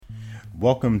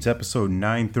Welcome to episode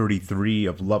 933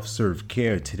 of Love Serve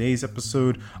Care. Today's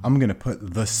episode, I'm going to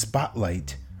put the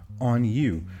spotlight on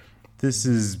you. This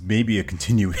is maybe a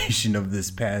continuation of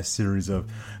this past series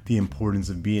of the importance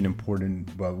of being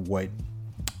important. But what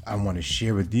I want to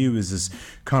share with you is this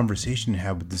conversation I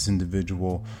had with this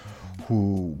individual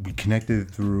who we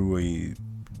connected through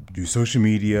social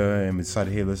media, and we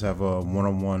decided, hey, let's have a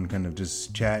one-on-one kind of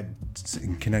just chat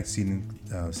and connect, see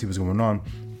what's going on.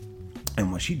 And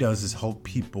what she does is help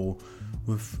people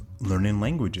with learning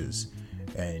languages.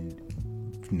 And,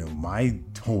 my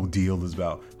whole deal is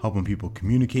about helping people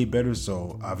communicate better.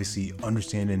 So obviously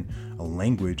understanding a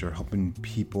language or helping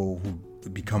people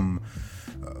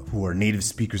who are native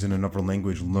speakers in another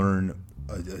language learn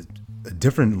a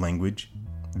different language,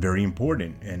 very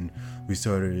important. And we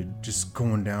started just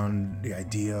going down the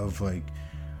idea of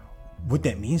what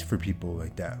that means for people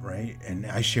like that, right? And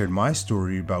I shared my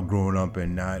story about growing up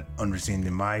and not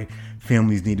understanding my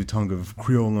family's native tongue of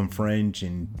Creole and French,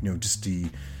 and just the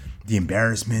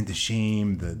embarrassment, the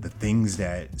shame, the things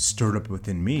that stirred up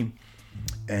within me.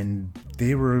 And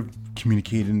they were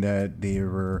communicating that they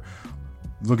were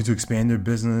looking to expand their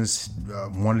business,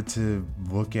 wanted to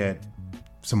look at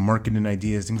some marketing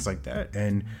ideas, things like that.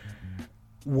 And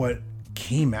what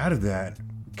came out of that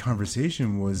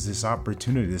conversation was this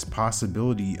opportunity, this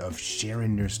possibility of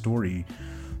sharing their story.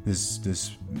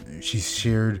 She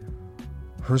shared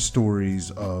her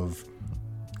stories of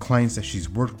clients that she's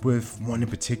worked with. One in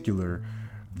particular,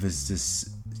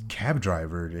 this cab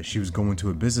driver that she was going to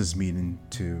a business meeting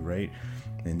to, right?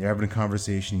 And they're having a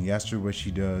conversation. He asked her what she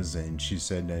does, and she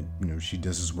said that she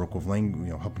does this work with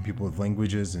helping people with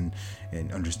languages and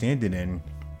understanding. And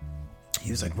he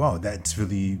was like, wow, that's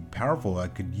really powerful. I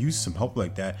could use some help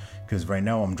like that, because right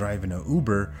now I'm driving an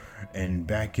Uber, and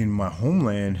back in my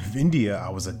homeland of India, I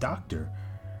was a doctor,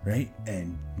 right?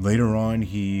 And later on,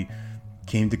 he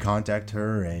came to contact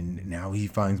her, and now he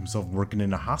finds himself working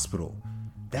in a hospital.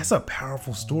 That's a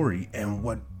powerful story. And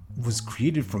what was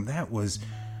created from that was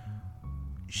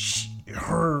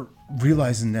her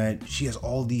realizing that she has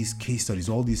all these case studies,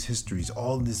 all these histories,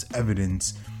 all this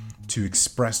evidence to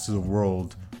express to the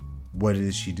world what it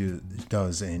is she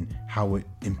does and how it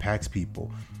impacts people,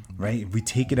 right? If we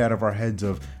take it out of our heads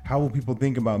of how will people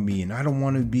think about me, and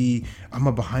I'm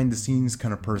a behind the scenes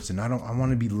kind of person. I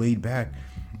want to be laid back.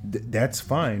 That's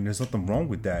fine. There's nothing wrong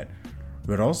with that.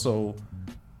 But also,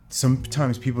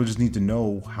 sometimes people just need to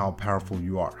know how powerful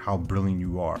you are, how brilliant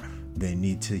you are. They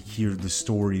need to hear the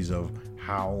stories of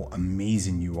how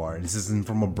amazing you are. This isn't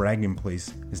from a bragging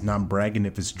place. It's not bragging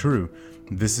if it's true.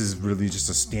 This is really just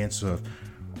a stance of,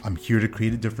 I'm here to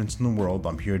create a difference in the world.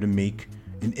 I'm here to make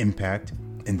an impact,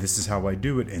 and this is how I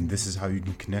do it, and this is how you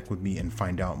can connect with me and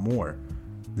find out more.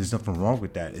 There's nothing wrong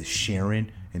with that. It's sharing,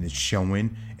 and it's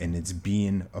showing, and it's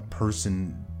being a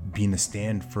person, being a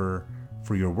stand for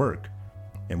your work.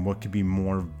 And what could be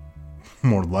more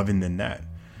loving than that?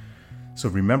 So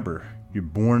remember, you're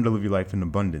born to live your life in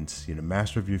abundance. You're the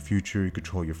master of your future. You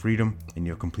control your freedom, and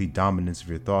you have complete dominance of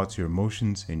your thoughts, your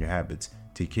emotions, and your habits.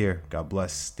 Take care. God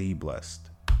bless. Stay blessed.